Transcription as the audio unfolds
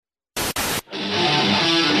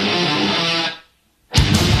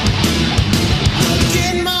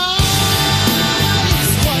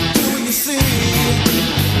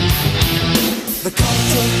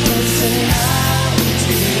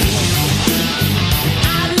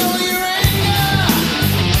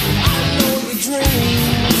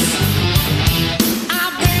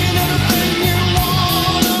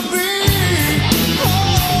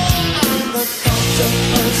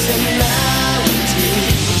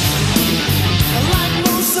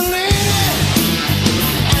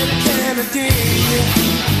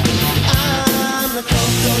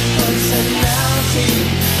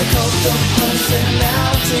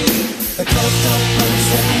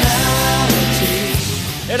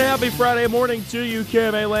happy Friday morning to you,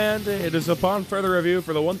 KMA Land. It is upon further review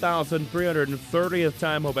for the 1,330th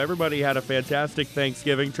time. Hope everybody had a fantastic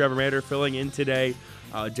Thanksgiving. Trevor Mander filling in today.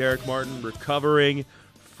 Derek Martin recovering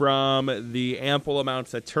from the ample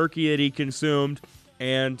amounts of turkey that he consumed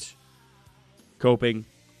and coping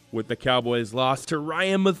with the Cowboys' loss to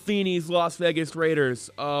Ryan Matheny's Las Vegas Raiders,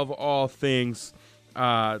 of all things.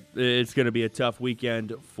 It's going to be a tough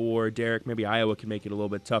weekend for Derek. Maybe Iowa can make it a little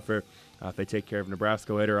bit tougher if they take care of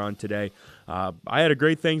Nebraska later on today. I had a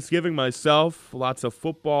great Thanksgiving myself. Lots of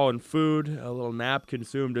football and food. A little nap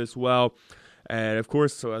consumed as well. And, of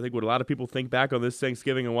course, I think what a lot of people think back on this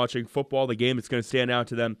Thanksgiving and watching football, the game that's going to stand out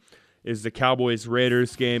to them is the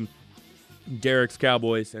Cowboys-Raiders game. Derek's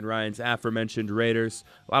Cowboys and Ryan's aforementioned Raiders.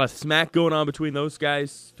 A lot of smack going on between those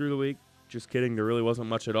guys through the week. Just kidding. There really wasn't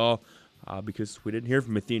much at all because we didn't hear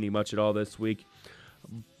from Matheny much at all this week.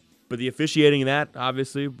 But the officiating in that,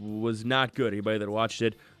 obviously, was not good. Anybody that watched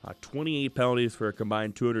it, 28 penalties for a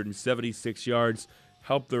combined 276 yards.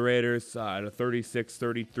 Helped the Raiders at a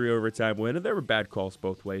 36-33 overtime win. And there were bad calls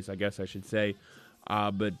both ways, I guess I should say.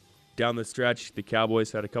 But down the stretch, the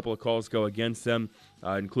Cowboys had a couple of calls go against them,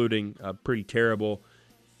 including a pretty terrible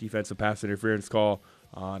defensive pass interference call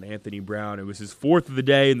on Anthony Brown. It was his fourth of the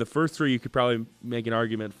day, and the first three you could probably make an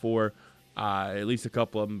argument for, at least a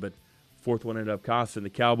couple of them, but fourth one ended up costing the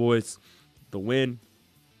Cowboys the win.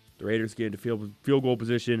 The Raiders get into field goal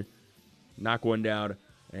position, knock one down,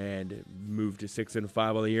 and move to 6-5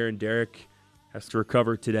 on the year. And Derek has to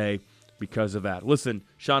recover today because of that. Listen,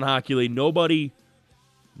 Shawn Hochuli,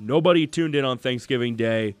 nobody tuned in on Thanksgiving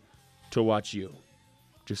Day to watch you.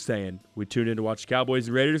 Just saying. We tuned in to watch Cowboys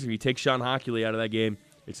and Raiders. If you take Shawn Hochuli out of that game,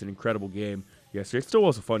 it's an incredible game. Yes, it still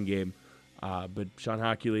was a fun game, but Shawn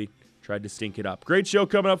Hochuli tried to stink it up. Great show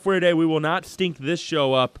coming up for you today. We will not stink this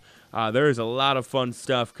show up. There is a lot of fun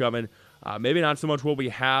stuff coming. Maybe not so much what we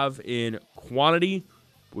have in quantity.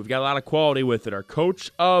 We've got a lot of quality with it. Our Coach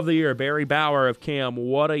of the Year, Barry Bauer of Cam.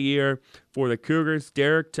 What a year for the Cougars.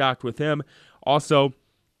 Derek talked with him. Also,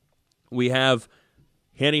 we have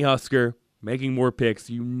Hanny Husker making more picks.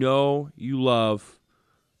 You know you love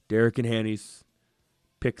Derek and Hanny's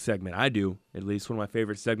pick segment. I do, at least one of my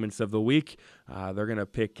favorite segments of the week. They're going to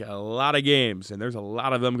pick a lot of games, and there's a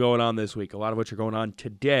lot of them going on this week, a lot of which are going on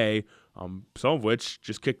today, some of which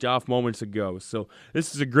just kicked off moments ago. So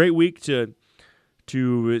this is a great week to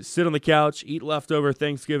sit on the couch, eat leftover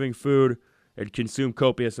Thanksgiving food, and consume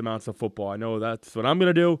copious amounts of football. I know that's what I'm going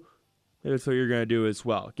to do. That's what you're going to do as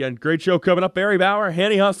well. Again, great show coming up. Barry Bauer,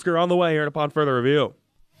 Hanny Husker on the way here at Upon Further Review.